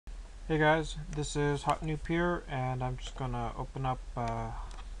Hey guys, this is Hot Noob here, and I'm just gonna open up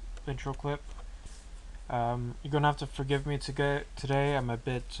intro clip. You're gonna have to forgive me today. I'm a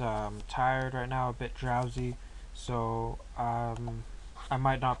bit tired right now, a bit drowsy, so I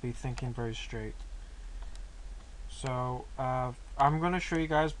might not be thinking very straight. So I'm gonna show you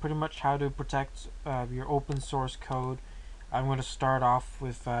guys pretty much how to protect your open source code. I'm gonna start off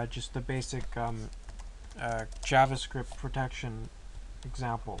with just the basic JavaScript protection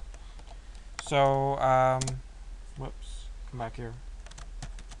example. So whoops, come back here.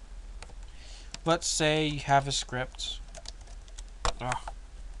 Let's say you have a script. Ugh.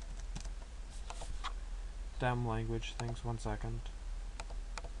 Damn language things, 1 second.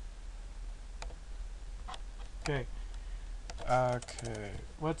 Okay. Okay.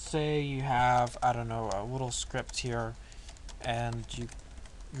 Let's say you have, I don't know, a little script here, and you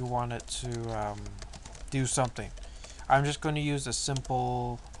want it to do something. I'm just going to use a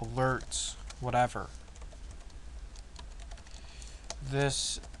simple alert, whatever.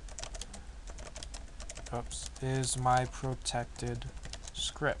 This, is my protected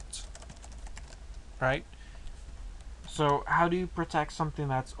script, right? So how do you protect something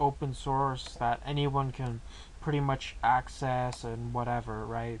that's open source that anyone can pretty much access and whatever,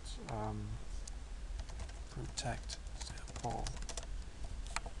 right? Protect example,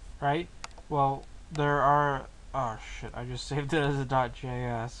 right? Well, there are. Oh shit! I just saved it as a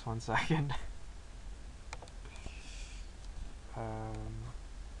 .js. 1 second.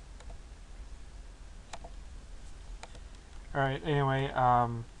 All right. Anyway, how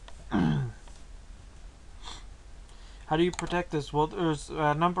do you protect this? Well, there's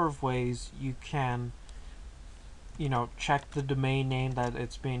a number of ways you can, check the domain name that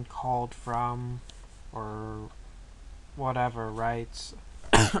it's being called from, or whatever, right?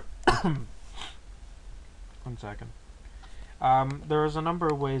 1 second. There's a number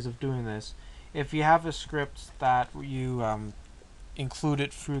of ways of doing this. If you have a script that you include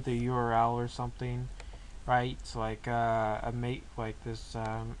it through the URL or something, right? Like like this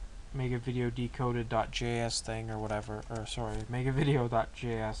megavideodecoded.js thing or whatever, or sorry,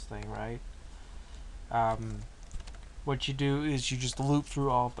 megavideo.js thing, right? What you do is you just loop through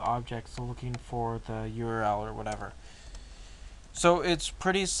all of the objects looking for the URL or whatever. So it's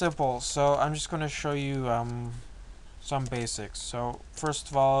pretty simple. So I'm just going to show you some basics. So first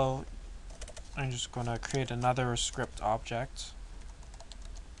of all, I'm just going to create another script object.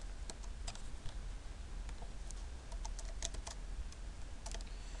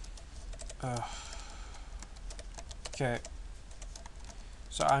 Okay.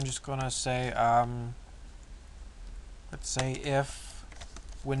 So I'm just going to say, let's say if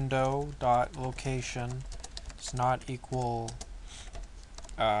window.location is not equal,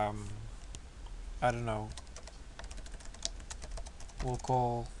 I don't know,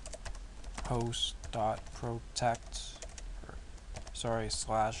 local host dot protect,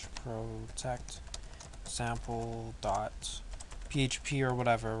 slash protect sample dot php or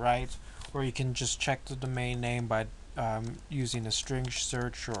whatever, right? Or you can just check the domain name by using a string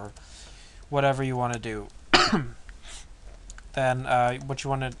search or whatever you want to do. Then what you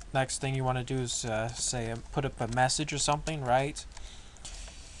want to, next thing you want to do is say put up a message or something, right?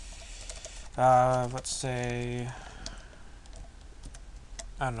 Let's say,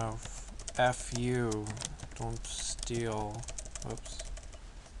 I don't know, F you, don't steal,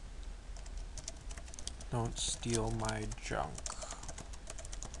 don't steal my junk,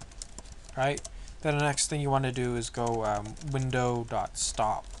 right? Then the next thing you want to do is go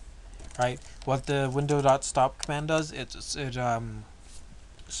window.stop, right? What the window.stop command does, it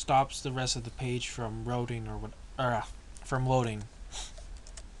stops the rest of the page from loading from loading.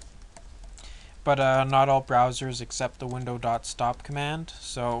 But not all browsers accept the window.stop command,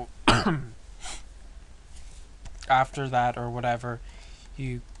 so after that or whatever,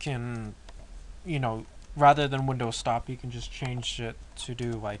 you can, rather than window stop, you can just change it to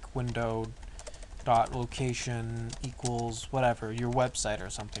do like window.location equals whatever, your website or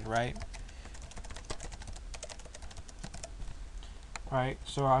something, right? Right,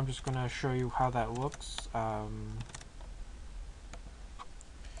 so I'm just going to show you how that looks. I'm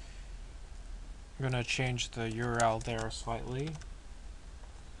going to change the URL there slightly.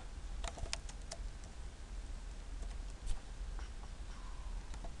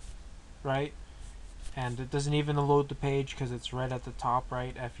 Right, and it doesn't even load the page because it's right at the top,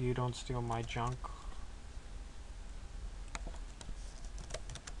 right? F you, don't steal my junk.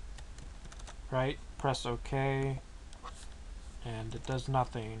 Right, press OK, and it does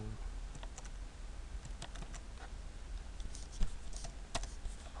nothing.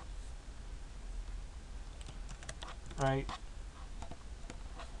 Right,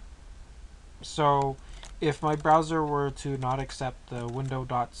 So if my browser were to not accept the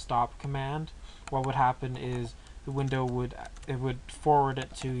window.stop command, what would happen is the window would forward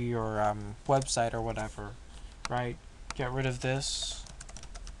it to your website or whatever, right? Get rid of this,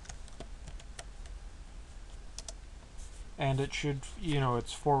 and it should,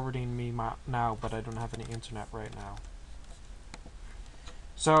 it's forwarding me now, but I don't have any internet right now.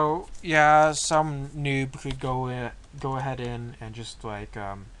 So yeah, some noob could go ahead in and just like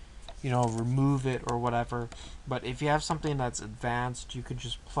remove it or whatever. But if you have something that's advanced, you could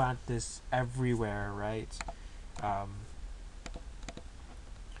just plant this everywhere, right?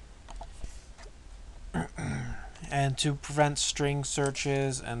 And to prevent string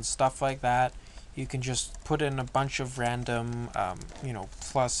searches and stuff like that, you can just put in a bunch of random,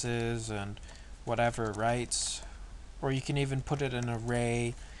 pluses and whatever, right? Or you can even put it in an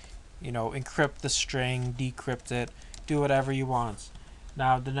array, encrypt the string, decrypt it, do whatever you want.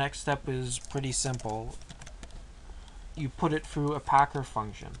 Now the next step is pretty simple. You put it through a packer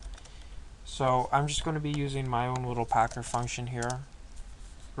function. So I'm just going to be using my own little packer function here.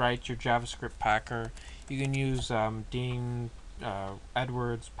 Right, your JavaScript packer. You can use Dean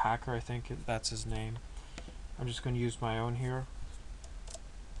Edwards Packer, I think that's his name. I'm just going to use my own here.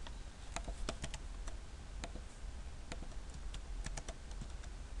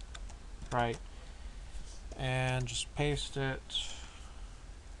 Right, and just paste it.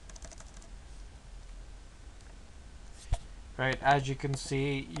 Right, as you can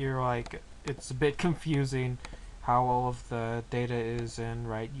see, you're like, it's a bit confusing how all of the data is in,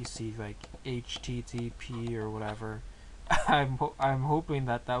 right? You see like HTTP or whatever. I'm hoping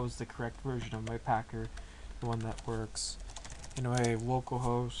that was the correct version of my packer, the one that works. Anyway,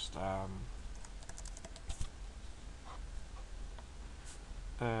 localhost,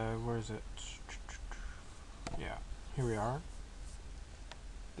 where is it? Yeah, here we are.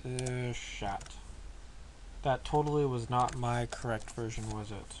 Shot. That totally was not my correct version,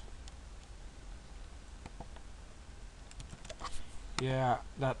 was it? Yeah,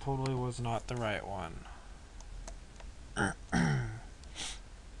 that totally was not the right one.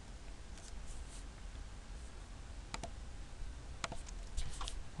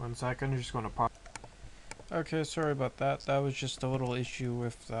 One second, I'm just going to pause. Okay, sorry about that. That was just a little issue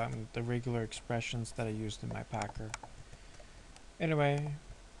with the regular expressions that I used in my packer. Anyway,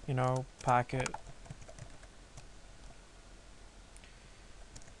 packet,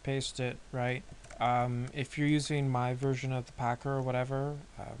 paste it, right? If you're using my version of the packer or whatever,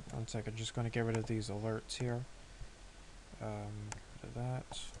 one second, just going to get rid of these alerts here. Get rid of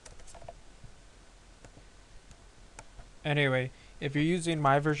that. Anyway, if you're using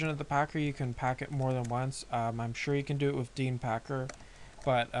my version of the packer, you can pack it more than once. I'm sure you can do it with Dean Packer,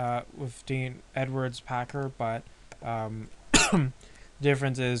 but with Dean Edwards Packer, but the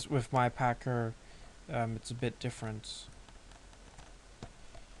difference is with my packer, it's a bit different.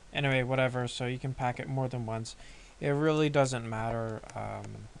 Anyway, whatever, so you can pack it more than once. It really doesn't matter,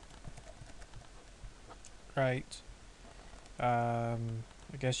 right? I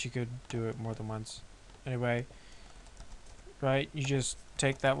guess you could do it more than once. Anyway, right, you just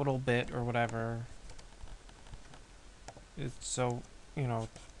take that little bit or whatever. It's so, a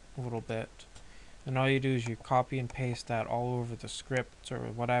little bit. And all you do is you copy and paste that all over the script or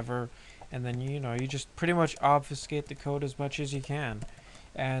whatever. And then, you just pretty much obfuscate the code as much as you can.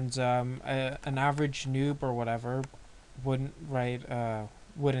 And an average noob or whatever wouldn't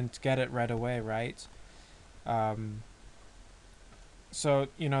get it right away, right? So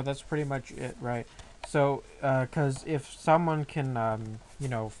that's pretty much it, right? So because if someone can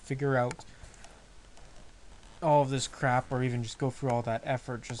figure out all of this crap, or even just go through all that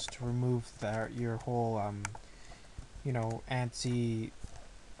effort just to remove your whole anti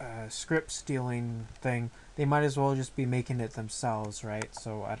script stealing thing, they might as well just be making it themselves, right?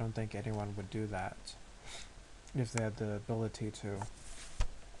 So I don't think anyone would do that if they had the ability to.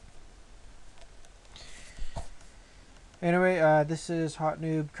 Anyway, this is Hot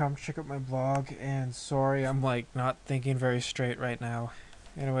Noob. Come check out my blog. And sorry, I'm like not thinking very straight right now.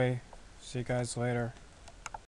 Anyway, see you guys later.